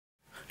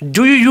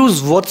Do you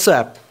use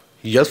WhatsApp?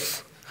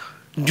 Yes.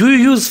 Do you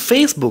use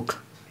Facebook?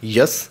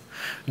 Yes.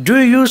 Do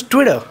you use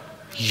Twitter?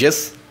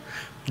 Yes.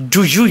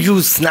 Do you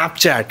use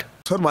Snapchat?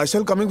 Sir,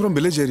 myself coming from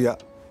village area,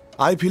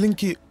 I feeling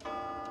ki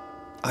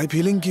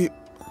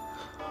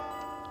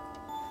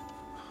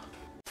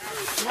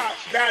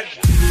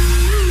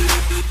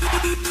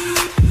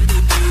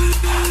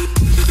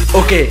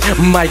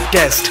okay mic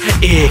test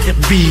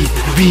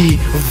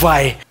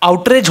ABBY।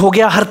 Outrage हो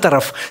गया हर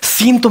तरफ,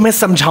 scene तुम्हें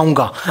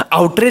समझाऊंगा।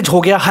 Outrage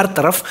हो गया हर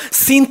तरफ,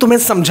 scene तुम्हें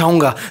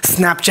समझाऊंगा।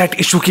 स्नैपचैट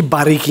इशू की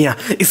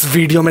बारीकियां इस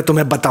वीडियो में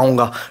तुम्हें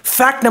बताऊंगा।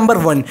 फैक्ट नंबर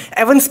 1,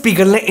 एवन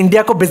स्पीगल ने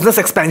इंडिया को बिजनेस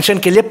एक्सपेंशन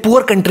के लिए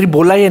पुअर कंट्री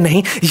बोला या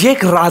नहीं, ये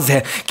एक राज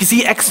है।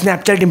 किसी एक्स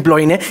स्नैपचैट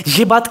एम्प्लॉय ने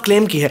ये बात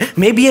क्लेम की है।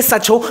 मे बी ये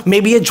सच हो,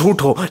 मे बी ये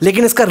झूठ हो,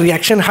 लेकिन इसका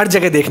रिएक्शन हर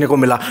जगह देखने को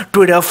मिला।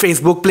 Twitter,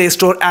 Facebook, play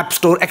store, app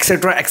store,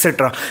 etcetera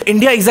etcetera.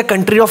 India is a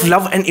country of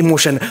love and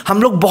emotion.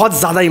 हम लोग बहुत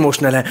ज्यादा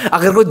इमोशनल हैं।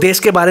 अगर कोई देश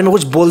के बारे में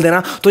कुछ बोल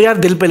देना तो यार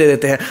दिल पे ले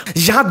लेते हैं।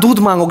 यहां दूध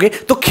मांगोगे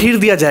तो खीर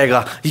दिया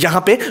जाएगा,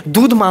 यहां पे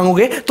दूध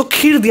मांगोगे तो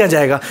खीर दिया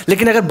जाएगा,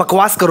 लेकिन अगर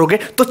बकवास करोगे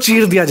तो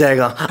चीर दिया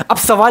जाएगा। अब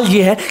सवाल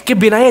यह है कि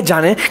बिना ये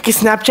जाने कि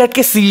स्नैपचैट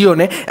के सीईओ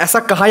ने ऐसा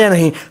कहा या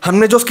नहीं,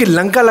 हमने जो उसकी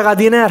लंका लगा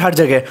दी है ना यार हर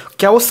जगह,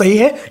 क्या वो सही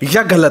है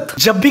या गलत?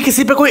 जब भी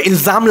किसी पे कोई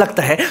इल्जाम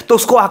लगता है तो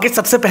उसको आके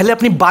सबसे पहले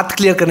अपनी बात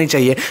क्लियर करनी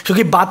चाहिए,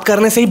 क्योंकि बात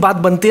करने से ही बात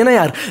बनती है ना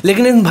यार।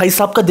 लेकिन इन भाई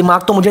साहब का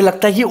दिमाग तो मुझे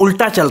लगता है कि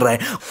उल्टा चल रहा है।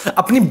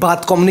 अपनी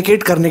बात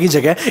कम्युनिकेट करने की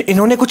जगह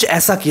इन्होंने कुछ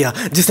ऐसा किया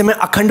जिसे मैं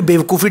अखंड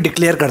बेवकूफी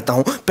डिक्लेयर करता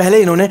हूं। पहले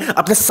इन्होंने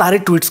अपने सारे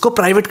ट्वीट्स को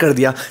प्राइवेट कर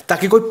दिया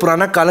ताकि कोई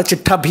पुराना काला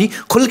चिट्ठा भी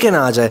खुल के ना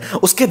आ जाए।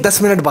 उसके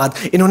 10 मिनट बाद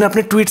इन्होंने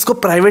अपने ट्वीट्स को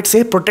प्राइवेट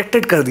से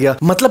प्रोटेक्टेड कर दिया।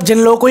 मतलब जिन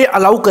लोगों को ये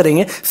अलाउ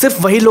करेंगे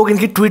सिर्फ वही लोग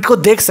इनकी ट्वीट को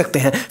देख सकते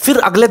हैं। फिर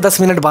अगले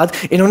 10 मिनट बाद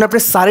इन्होंने अपने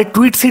सारे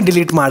ट्वीट्स ही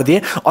डिलीट मार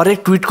दिए और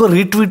एक ट्वीट को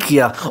रीट्वीट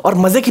किया। और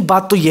मजे की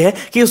बात तो यह है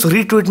कि उस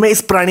रीट्वीट में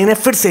इस प्राणी ने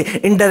फिर से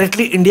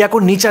इनडायरेक्टली इंडिया को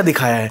नीचा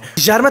दिखाया है।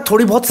 यार मैं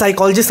थोड़ी बहुत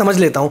साइकोलॉजी समझ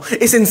लेता हूं,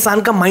 इस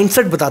इंसान का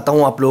माइंडसेट बताता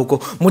हूं आप लोगों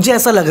को। मुझे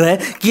ऐसा लग रहा है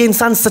कि ये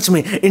इंसान सच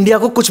में इंडिया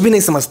को कुछ भी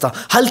नहीं समझता,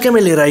 हल्के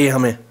में ले रहा है ये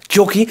हमें।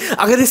 क्योंकि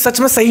अगर ये सच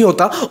में सही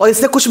होता और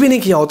इसने कुछ भी नहीं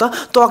किया होता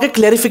तो आके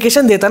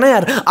क्लैरिफिकेशन देता ना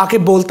यार, आके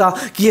बोलता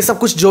कि ये सब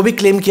कुछ जो भी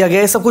क्लेम किया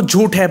गया है सब कुछ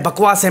झूठ है,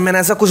 बकवास है, मैंने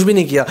ऐसा कुछ भी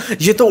नहीं किया।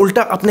 ये तो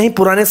उल्टा अपने ही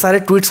पुराने सारे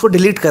ट्वीट्स को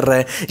डिलीट कर रहा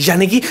है,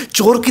 यानी कि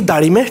चोर की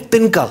दाढ़ी में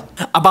तिनका।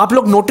 अब आप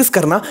लोग नोटिस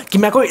करना कि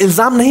मैं कोई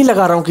इल्जाम नहीं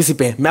लगा रहा हूं किसी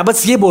पे, मैं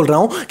बस ये बोल रहा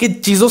हूं कि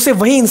चीजों से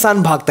वही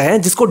इंसान भागता है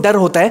जिसको डर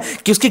होता है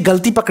कि उसकी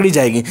गलती पकड़ी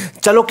जाएगी।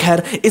 चलो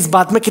खैर, इस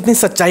बात में कितनी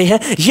सच्चाई है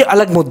ये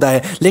अलग मुद्दा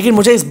है, लेकिन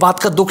मुझे इस बात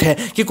का दुख है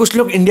कि कुछ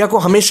लोग इंडिया को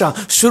हमेशा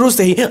शुरू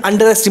से ही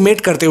अंडर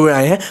एस्टिमेट करते हुए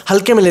आए हैं,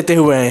 हल्के में लेते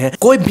हुए आए हैं।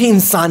 कोई भी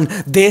इंसान,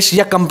 देश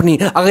या कंपनी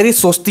अगर ये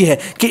सोचती है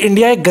कि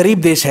इंडिया एक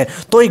गरीब देश है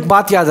तो एक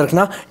बात याद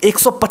रखना,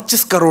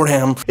 125 करोड़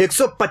हैं हम।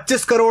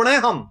 125 करोड़ हैं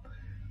हम।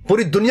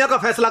 पूरी दुनिया का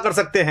फैसला कर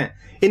सकते हैं।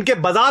 इनके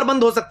बाजार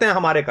बंद हो सकते हैं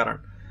हमारे कारण,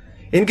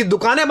 इनकी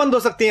दुकानें बंद हो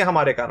सकती हैं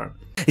हमारे कारण।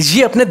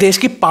 ये अपने देश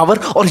की पावर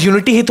और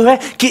यूनिटी ही तो है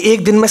कि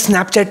एक दिन में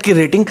स्नैपचैट की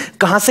रेटिंग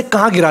कहां से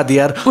कहां गिरा दी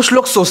यार। कुछ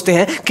लोग सोचते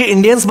हैं कि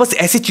इंडियंस बस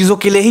ऐसी चीजों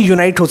के लिए ही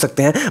यूनाइट हो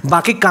सकते हैं,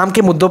 बाकी काम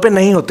के मुद्दों पे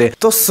नहीं होते।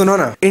 तो सुनो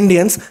ना,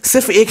 इंडियंस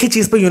सिर्फ एक ही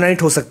चीज पे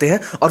यूनाइट हो सकते हैं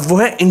और वो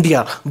है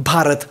इंडिया,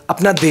 भारत,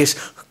 अपना देश।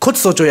 खुद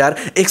सोचो यार,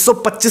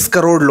 125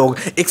 करोड़ लोग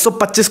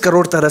 125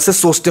 करोड़ तरह से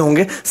सोचते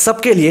होंगे।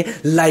 सबके लिए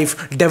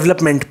life,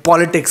 development,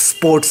 politics,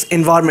 sports,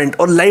 environment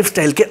और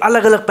लाइफस्टाइल के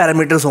अलग अलग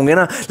पैरामीटर्स होंगे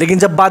ना, लेकिन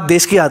जब बात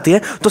देश की आती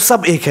है तो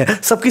सब एक है,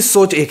 सबकी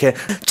सोच एक है।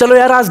 चलो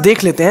यार आज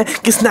देख लेते हैं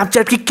कि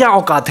स्नैपचैट की क्या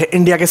औकात है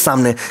इंडिया के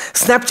सामने।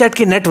 स्नैपचैट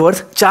की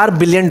नेटवर्थ $4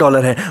 बिलियन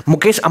है।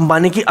 मुकेश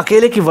अंबानी की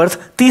अकेले की वर्थ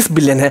 30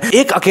 बिलियन है।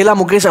 एक अकेला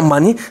मुकेश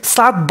अंबानी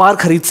 7 बार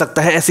खरीद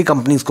सकता है ऐसी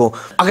कंपनीज को।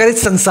 अगर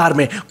इस संसार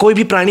में कोई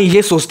भी प्राणी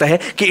ये सोचता है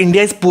कि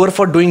India is poor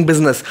for doing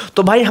business,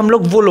 तो भाई हम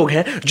लोग वो लोग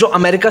हैं जो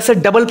अमेरिका से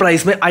डबल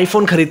प्राइस में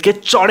आईफोन खरीद के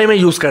चौड़े में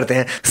यूज करते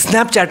हैं।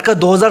 स्नैपचैट का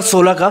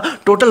 2016 का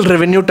टोटल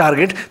रेवेन्यू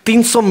टारगेट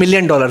 $300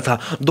 मिलियन था।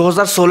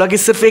 2016 की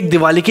सिर्फ एक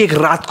दिवाली की एक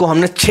रात को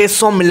हमने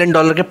 $600 मिलियन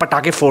के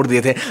पटाखे फोड़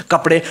दिए थे।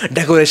 कपड़े,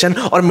 डेकोरेशन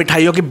और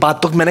मिठाइयों की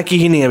बात तो मैंने की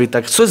ही नहीं अभी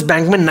तक। स्विस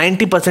बैंक में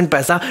 90%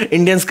 पैसा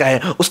इंडियंस का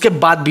है। उसके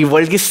बाद भी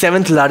वर्ल्ड की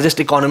 7th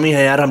लार्जेस्ट इकोनॉमी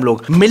है यार हम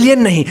लोग।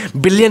 मिलियन नहीं,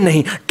 बिलियन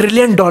नहीं,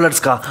 ट्रिलियन डॉलर्स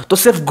का तो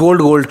सिर्फ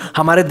गोल्ड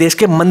हमारे देश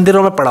के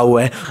मंदिरों में पड़ा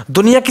हुआ है।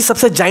 दुनिया की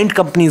सबसे giant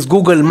companies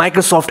Google,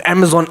 Microsoft,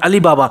 Amazon,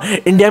 Alibaba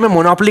India में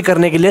मोनोपोली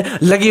करने के लिए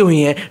लगी हुई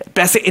हैं,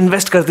 पैसे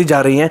इन्वेस्ट करती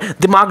जा रही हैं,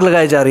 दिमाग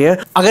लगाई जा रही है।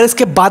 अगर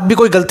इसके बाद भी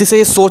कोई गलती से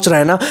ये सोच रहा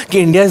है ना कि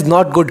India is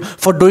not good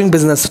for doing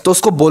business, तो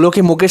उसको बोलो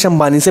कि मुकेश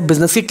अंबानी से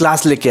बिजनेस की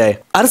क्लास लेके आए।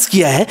 अर्ज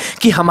किया है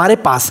कि हमारे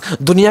पास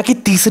दुनिया की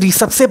तीसरी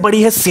सबसे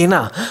बड़ी है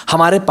सेना,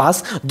 हमारे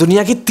पास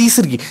दुनिया की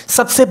तीसरी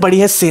सबसे बड़ी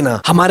है सेना।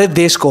 हमारे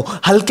देश को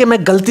हल्के में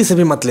गलती से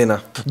भी मत लेना।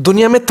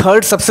 दुनिया में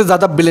 3rd सबसे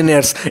ज्यादा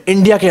बिलियनियर्स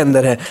इंडिया के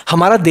अंदर है।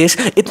 हमारा देश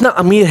इतना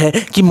अमीर है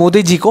कि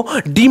मोदी जी को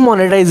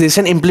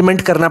डीमोनेटाइजेशन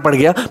इंप्लीमेंट करना पड़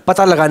गया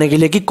पता लगाने के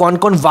लिए कि कौन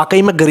कौन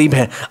वाकई में गरीब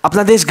है।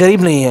 अपना देश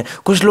गरीब नहीं है,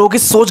 कुछ लोगों की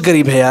सोच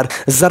गरीब है यार।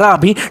 जरा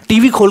अभी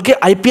टीवी खोल के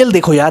आईपीएल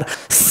देखो यार,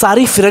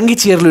 सारी फिरंगी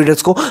चीयर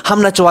लीडर्स को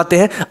हम नचवाते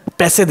हैं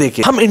पैसे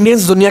देके। हम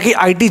इंडियंस दुनिया की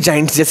आईटी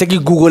जाइंट्स जैसे कि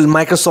गूगल,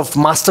 माइक्रोसॉफ्ट,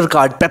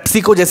 मास्टरकार्ड,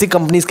 पेप्सिको जैसी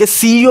कंपनीज के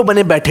सीईओ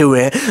बने बैठे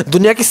हुए हैं।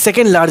 दुनिया की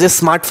सेकंड लार्जेस्ट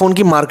स्मार्टफोन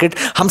की मार्केट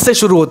हमसे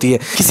शुरू होती है।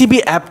 किसी भी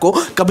ऐप को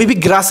कभी भी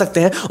गिरा सकते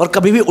हैं और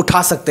कभी भी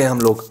उठा सकते हैं हम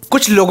लोग।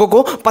 कुछ लोगों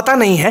को पता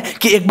नहीं है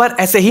कि एक बार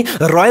ऐसे ही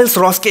रॉयल्स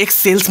रॉस के एक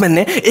सेल्समैन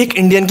ने एक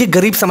इंडियन की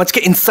गरीब समझ के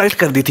इंसल्ट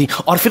कर दी थी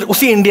और फिर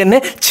उसी इंडियन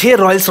ने 6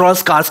 रॉयल्स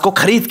रॉस कार्स को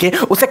खरीद के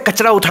उसे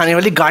कचरा उठाने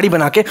वाली गाड़ी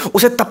बना के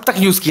उसे तब तक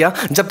यूज किया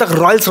जब तक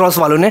रॉयल्स रॉस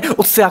वालों ने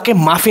उससे आके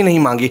माफी नहीं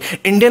मांगी।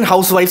 इंडियन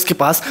हाउसवाइफ्स के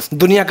पास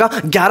दुनिया का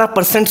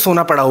 11%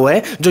 सोना पड़ा हुआ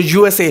है, जो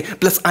USA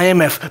plus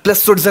IMF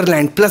plus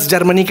Switzerland plus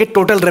Germany के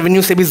टोटल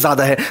रेवेन्यू से भी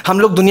ज्यादा है। हम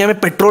लोग दुनिया में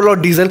पेट्रोल और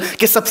डीजल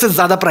के सबसे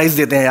ज्यादा प्राइस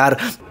देते हैं यार।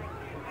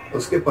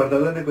 उसके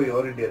परदादा ने कोई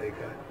और इंडिया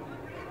देखा है,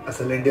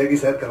 असल इंडिया की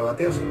सैर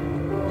करवाते हैं उसको।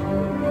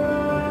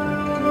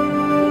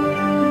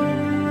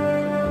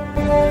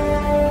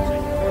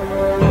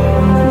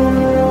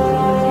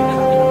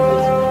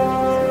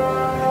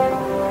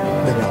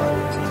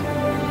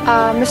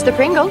 Mr.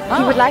 Pringle,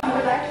 he would like to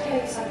tell you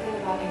something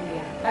about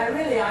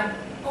India. I'm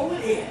all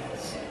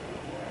ears.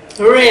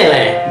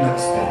 Really?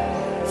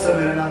 Sir,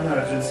 मेरा नाम है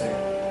अर्जुन सिंह।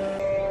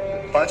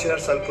 5000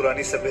 साल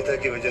पुरानी सभ्यता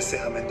की वजह से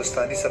हम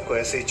हिंदुस्तानी सबको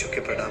ऐसे ही झुक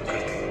के प्रणाम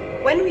करते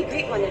हैं। When we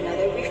greet one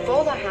another, we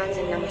fold our hands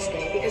in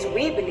namaste because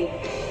we believe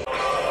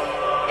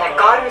that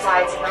God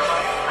resides in the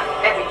heart of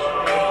every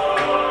human being.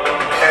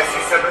 ऐसी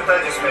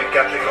सभ्यता जिसमें एक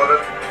कैथलिक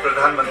औरत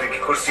प्रधानमंत्री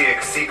की कुर्सी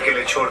एक सिख के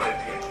लिए छोड़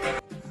देती है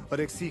और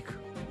एक सिख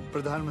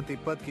प्रधानमंत्री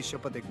पद की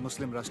शपथ एक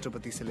मुस्लिम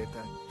राष्ट्रपति से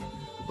लेता है,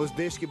 उस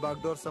देश की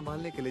बागडोर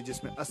संभालने के लिए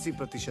जिसमें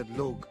 80%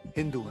 लोग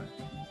हिंदू हैं।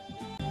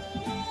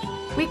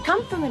 We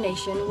come from a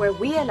nation where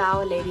we allow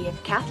a lady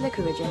of Catholic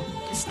origin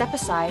to step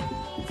aside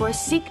for a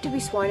Sikh to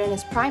be sworn in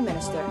as Prime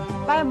Minister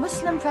by a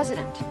Muslim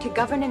president to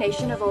govern a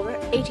nation of over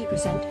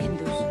 80%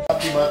 Hindus.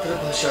 आपकी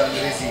मातृभाषा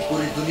अंग्रेजी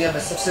पूरी दुनिया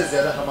में सबसे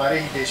ज्यादा हमारे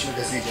ही देश में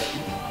घसी जाती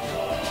है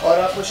और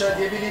आपको शायद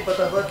ये भी नहीं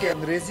पता होगा कि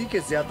अंग्रेजी के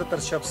ज्यादातर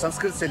शब्द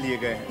संस्कृत से लिए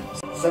गए हैं।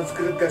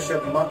 संस्कृत का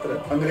शब्द मात्र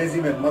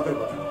अंग्रेजी में मदर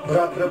बना,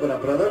 भ्रातृ बना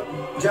ब्रदर,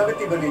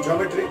 ज्यामिति बनी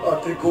ज्योमेट्री और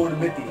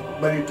त्रिकोणमिति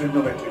बनी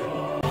trigonometry.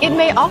 It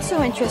may also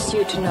interest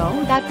you to know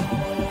that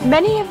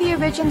many of the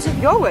origins of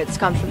your words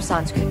come from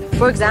Sanskrit.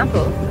 For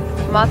example,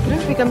 matra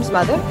becomes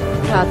mother,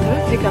 bhratra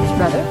becomes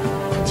brother,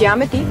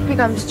 geometry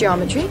becomes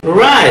geometry.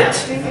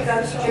 Right.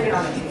 Becomes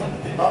trigonometry.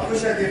 आपको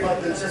शायद ये बात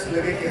दिलचस्प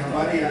लगे कि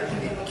हमारे यहाँ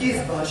 21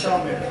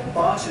 भाषाओं में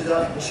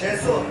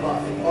 5600 अखबार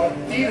और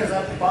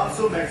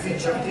 3500 मैगजीन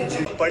छपती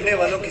हैं। पढ़ने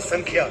वालों की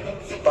संख्या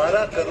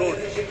 12 करोड़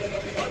है।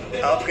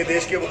 आपके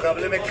देश के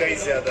मुकाबले में कई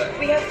ज्यादा है।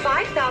 We have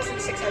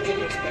 5,600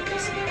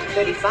 newspapers,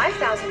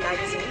 35,000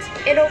 magazines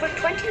in over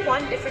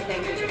 21 different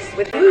languages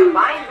with a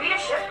combined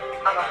readership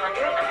of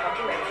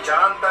 120 million.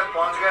 चांद तक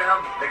पहुँच गए हम,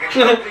 लेकिन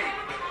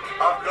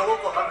आप लोगों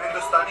को हम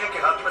हिंदुस्तानियों के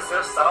हाथ में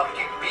सिर्फ सांप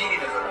की बीन ही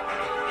नजर आती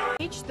है।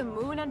 Reached the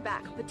moon and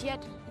back, but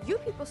yet you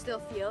people still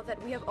feel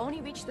that we have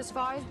only reached as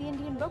far as the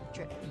Indian rope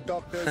trip.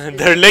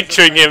 They're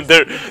lecturing him.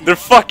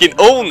 They're fucking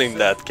owning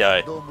that guy.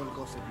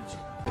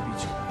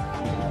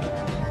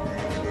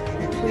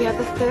 We have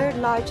the 3rd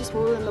largest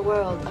pool in the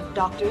world of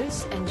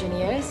doctors,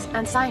 engineers,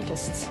 and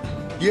scientists.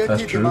 ये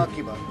थी दिमाग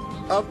की बात।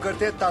 अब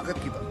करते हैं ताकत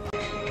की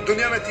बात।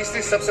 दुनिया में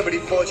तीसरी सबसे बड़ी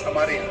फौज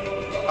हमारे यहाँ,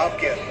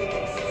 आपके यहाँ।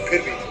 फिर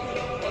भी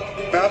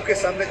मैं आपके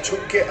सामने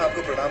झुक के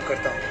आपको प्रणाम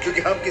करता हूँ,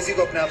 क्योंकि हम किसी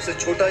को अपने आप से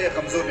छोटा या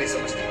कमजोर नहीं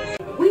समझते।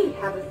 We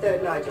have the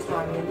 3rd largest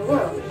army in the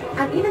world,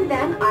 and even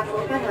then I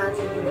fold my hands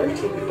in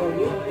humility before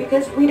you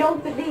because we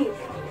don't believe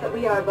that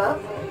we are above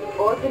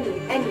or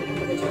beneath any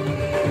individual.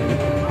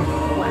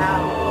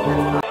 Wow.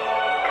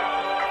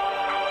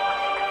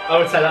 I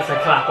would say that's a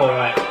clap, all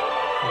right.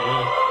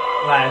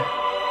 Wow.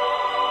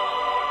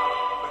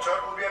 कुछ और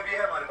खूबियां भी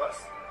है हमारे पास।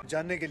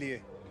 जानने के लिए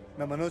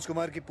मैं मनोज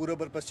कुमार की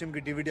पूर्व और पश्चिम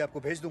की DVD आपको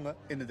भेज दूंगा।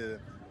 इन्हें दे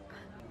देना।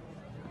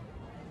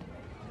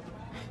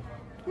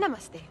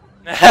 Namaste.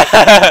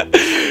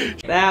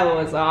 That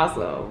was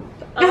awesome.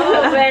 Oh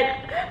man,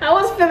 I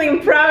was feeling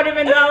proud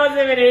even though I was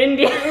living in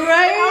India.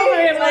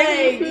 Right?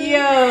 Like,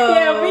 yo.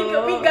 Yeah,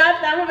 we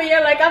got that over here.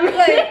 Like I'm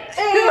like,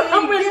 hey,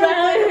 I'm with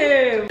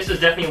that. This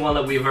was definitely one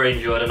that we very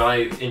enjoyed, and I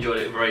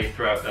enjoyed it very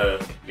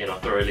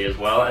thoroughly as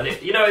well. And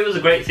it was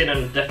a great scene,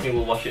 and definitely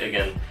we'll watch it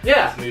again.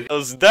 Yeah.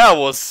 That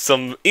was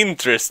some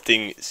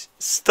interesting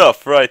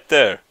stuff right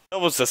there.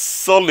 That was a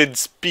solid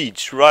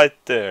speech right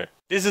there.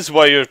 This is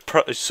why you're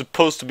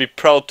supposed to be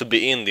proud to be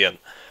Indian.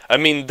 I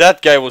mean,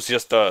 that guy was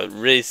just a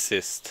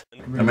racist.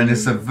 I mean,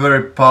 it's a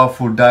very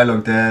powerful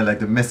dialogue there. Like,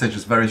 the message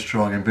is very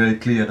strong and very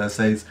clear that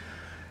says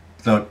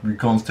that we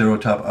can't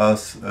stereotype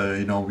us.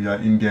 We are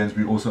Indians.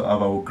 We also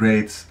have our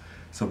grades.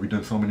 So we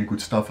done so many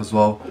good stuff as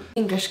well.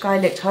 English guy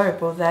looked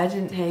horrible there,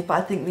 didn't he? But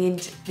I think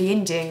the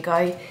Indian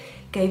guy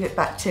gave it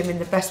back to him in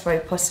the best way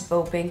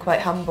possible, being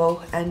quite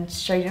humble and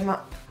straightened him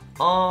up.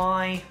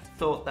 I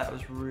thought that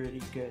was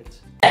really good.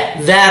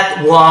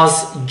 That was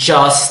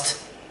just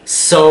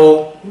so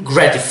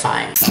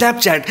gratifying.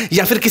 Snapchat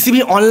या फिर किसी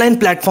भी online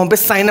platform पे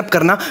sign up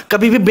करना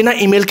कभी भी बिना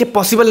email के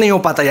पॉसिबल नहीं हो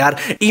पाता यार।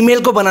 ईमेल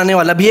को बनाने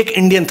वाला भी एक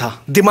इंडियन था।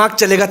 दिमाग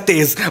चलेगा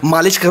तेज,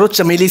 मालिश करो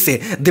चमेली से।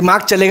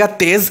 दिमाग चलेगा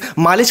तेज,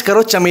 मालिश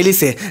करो चमेली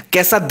से।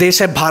 कैसा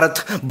देश है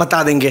भारत,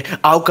 बता देंगे,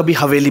 आओ कभी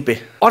हवेली पे।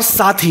 और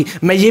साथ ही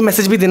मैं ये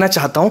मैसेज भी देना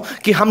चाहता हूं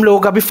कि हम लोगों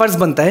का भी फर्ज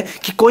बनता है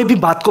कि कोई भी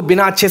बात को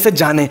बिना अच्छे से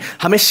जाने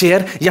हमें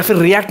शेयर या फिर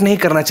रिएक्ट नहीं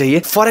करना चाहिए।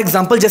 फॉर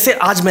एग्जाम्पल जैसे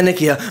आज मैंने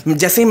किया,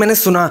 जैसे ही मैंने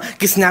सुना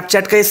कि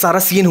स्नैपचैट का ये सारा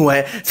सीन हुआ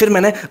है, फिर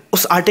मैंने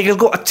उस आर्टिकल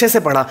को अच्छे से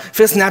पढ़ा,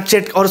 फिर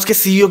स्नैपचैट और उसके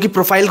सीईओ की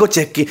प्रोफाइल को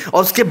चेक की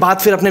और उसके बाद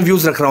फिर अपने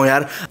व्यूज रख रहा हूं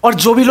यार। और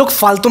जो भी लोग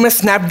फालतू में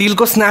स्नैपडील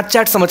को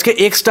स्नैपचैट समझ के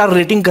 1 स्टार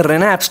रेटिंग कर रहे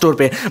हैं ना ऐप स्टोर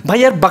पे, भाई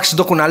यार बख्श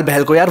दो कुणाल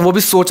बहल को यार। वो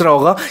भी सोच रहा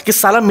होगा कि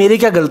साला मेरी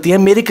क्या गलती है,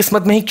 मेरी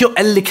किस्मत में ही क्यों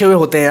एल लिखे हुए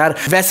होते हैं यार।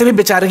 वैसे भी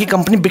बेचारे की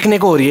कंपनी बिकने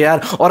को हो रही है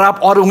यार, और आप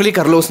और उंगली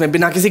कर लो उसमें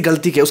बिना किसी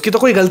गलती के। उसकी तो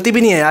कोई गलती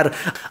भी नहीं है यार।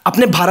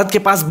 अपने भारत के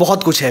पास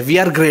बहुत कुछ है, वी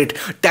आर ग्रेट।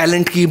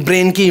 टैलेंट की,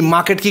 ब्रेन की,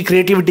 मार्केट की,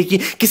 क्रिएटिविटी की,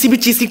 किसी भी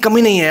चीज की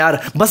कमी नहीं है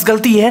यार। बस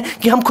गलती ये है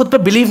कि हम खुद पे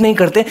बिलीव नहीं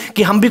करते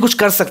कि हम भी कुछ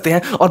कर सकते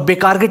हैं और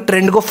बेकार के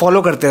ट्रेंड को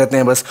फॉलो करते रहते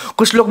हैं। बस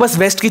कुछ लोग बस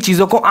वेस्ट की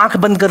चीजों को आंख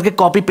बंद करके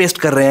कॉपी पेस्ट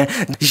कर रहे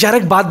हैं यार।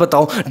 एक बात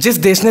बताओ, जिस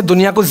देश ने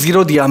दुनिया को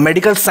जीरो दिया,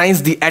 मेडिकल साइंस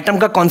दी, एटम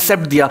का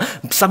कॉन्सेप्ट दिया,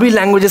 सभी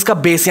लैंग्वेजेस का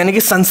बेस यानी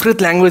कि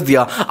संस्कृत लैंग्वेज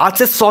दिया, आज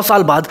से 100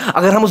 साल बाद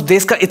अगर हम उस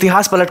देश का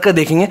इतिहास पलट कर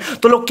देखेंगे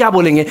तो लोग क्या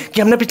बोलेंगे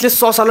कि हमने पिछले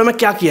 100 सालों में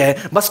क्या किया है,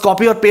 बस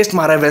कॉपी और पेस्ट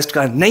मारा है वेस्ट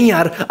का। नहीं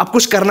यार, अब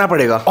कुछ करना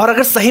पड़ेगा। और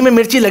अगर सही में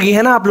मिर्ची लगी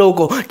है ना आप लोगों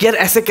को कि यार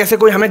ऐसे कैसे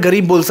कोई हमें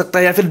गरीब बोल सकता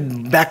है या फिर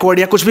बैकवर्ड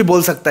या कुछ भी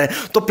बोल सकता है,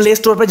 तो प्ले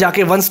स्टोर पे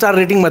जाके 1 स्टार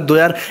रेटिंग मत दो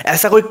यार।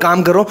 ऐसा कोई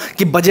काम करो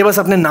कि बजे बस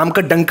अपने नाम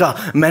का डंका।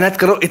 मेहनत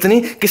करो इतनी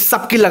कि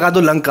सबकी लगा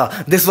दो Lanka.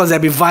 This was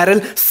AB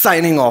viral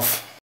signing off.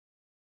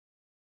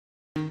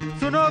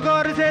 सुनो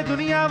गौर से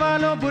दुनिया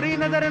वालों, बुरी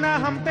नजर ना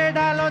हम पे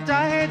डालो,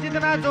 चाहे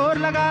जितना जोर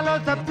लगा लो,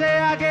 सबसे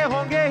आगे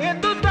होंगे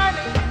हिंदुस्तान।